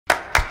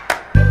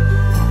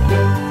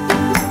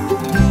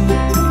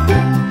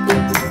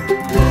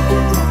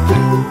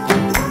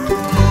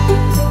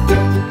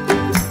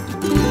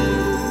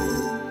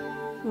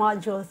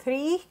Module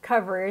 3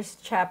 covers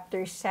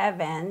Chapter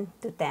 7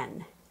 to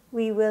 10.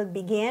 We will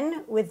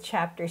begin with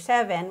Chapter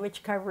 7,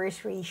 which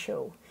covers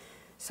ratio.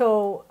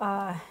 So,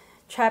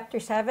 Chapter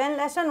 7,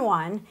 Lesson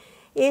 1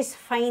 is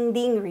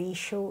finding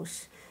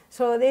ratios.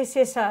 So, this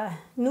is a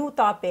new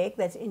topic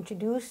that's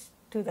introduced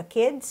to the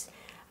kids.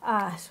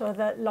 So,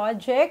 the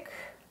logic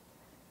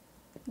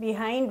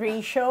behind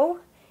ratio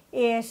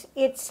is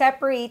it's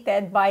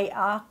separated by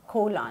a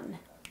colon.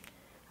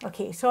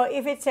 Okay, so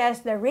if it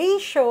says the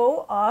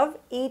ratio of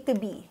A to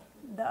B,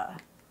 the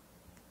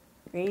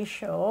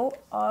ratio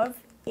of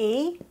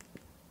A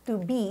to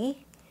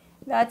B,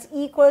 that's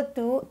equal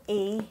to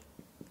A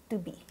to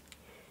B.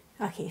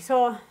 Okay,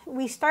 so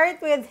we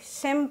start with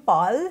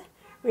simple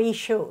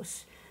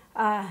ratios.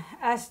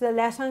 As the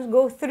lessons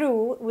go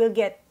through, we'll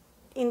get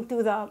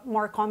into the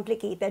more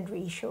complicated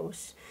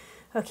ratios.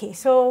 Okay,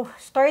 so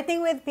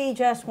starting with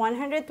pages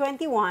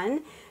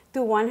 121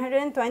 to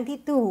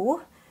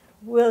 122,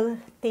 we'll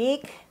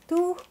take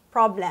two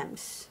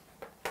problems.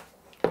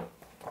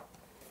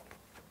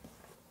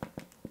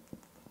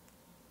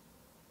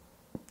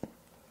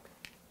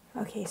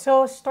 Okay,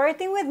 so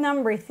starting with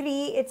number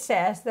 3, it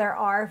says there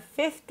are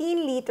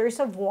 15 liters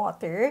of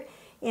water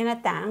in a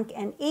tank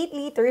and 8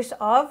 liters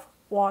of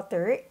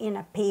water in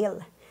a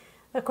pail.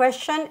 The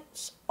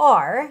questions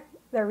are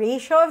the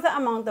ratio of the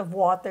amount of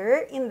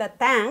water in the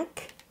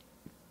tank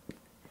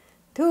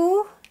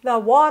to the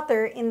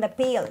water in the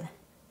pail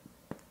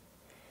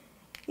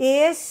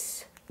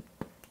is,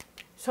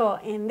 so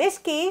in this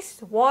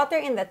case, water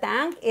in the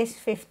tank is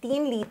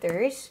 15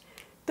 liters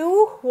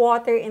to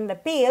water in the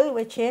pail,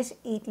 which is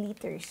 8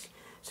 liters.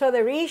 So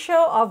the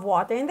ratio of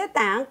water in the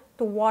tank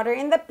to water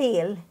in the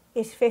pail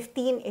is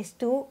 15 is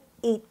to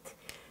 8.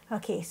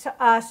 Okay, so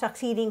a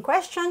succeeding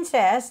question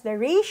says the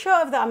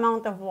ratio of the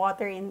amount of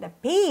water in the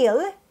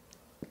pail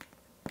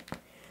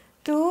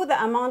to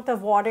the amount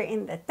of water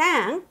in the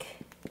tank.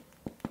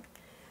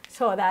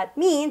 So that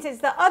means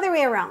it's the other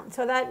way around.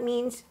 So that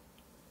means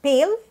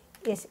pail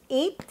is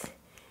 8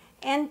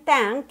 and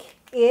tank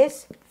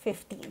is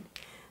 15.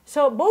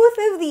 So both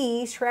of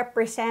these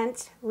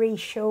represents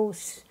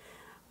ratios.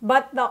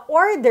 But the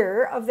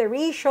order of the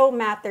ratio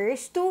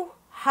matters to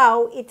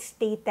how it's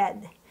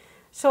stated.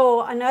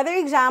 So another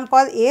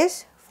example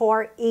is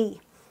 4A.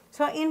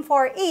 So in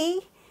 4A,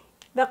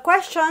 the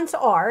questions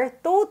are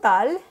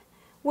total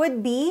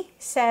would be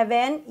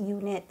 7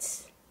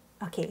 units.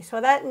 Okay, so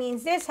that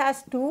means this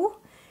has 2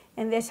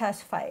 and this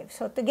has 5.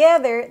 So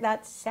together,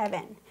 that's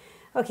 7.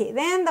 Okay,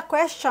 then the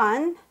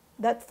question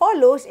that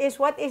follows is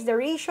what is the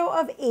ratio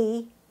of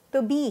A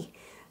to B?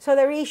 So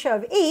the ratio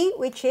of A,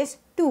 which is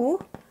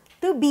 2,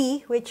 to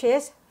B, which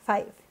is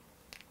 5.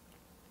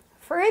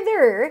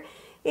 Further,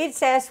 it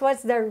says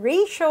what's the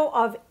ratio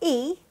of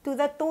A to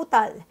the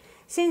total.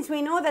 Since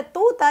we know the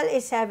total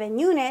is 7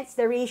 units,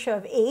 the ratio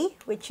of A,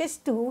 which is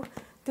 2,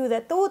 to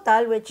the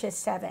total, which is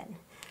 7.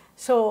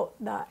 So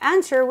the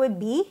answer would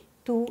be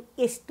 2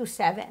 is to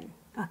 7.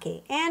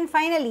 Okay, and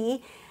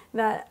finally,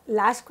 the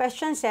last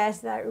question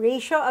says the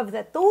ratio of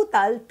the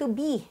total to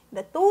B.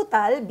 The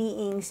total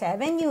being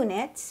 7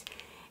 units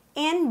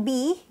and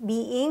B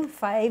being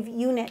 5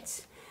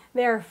 units.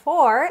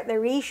 Therefore, the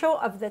ratio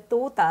of the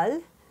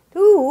total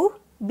to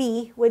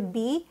B would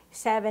be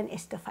 7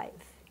 is to 5.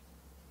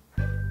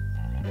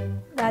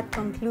 That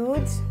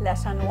concludes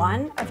Lesson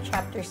 1 of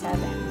Chapter 7.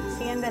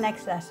 See you in the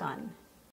next lesson.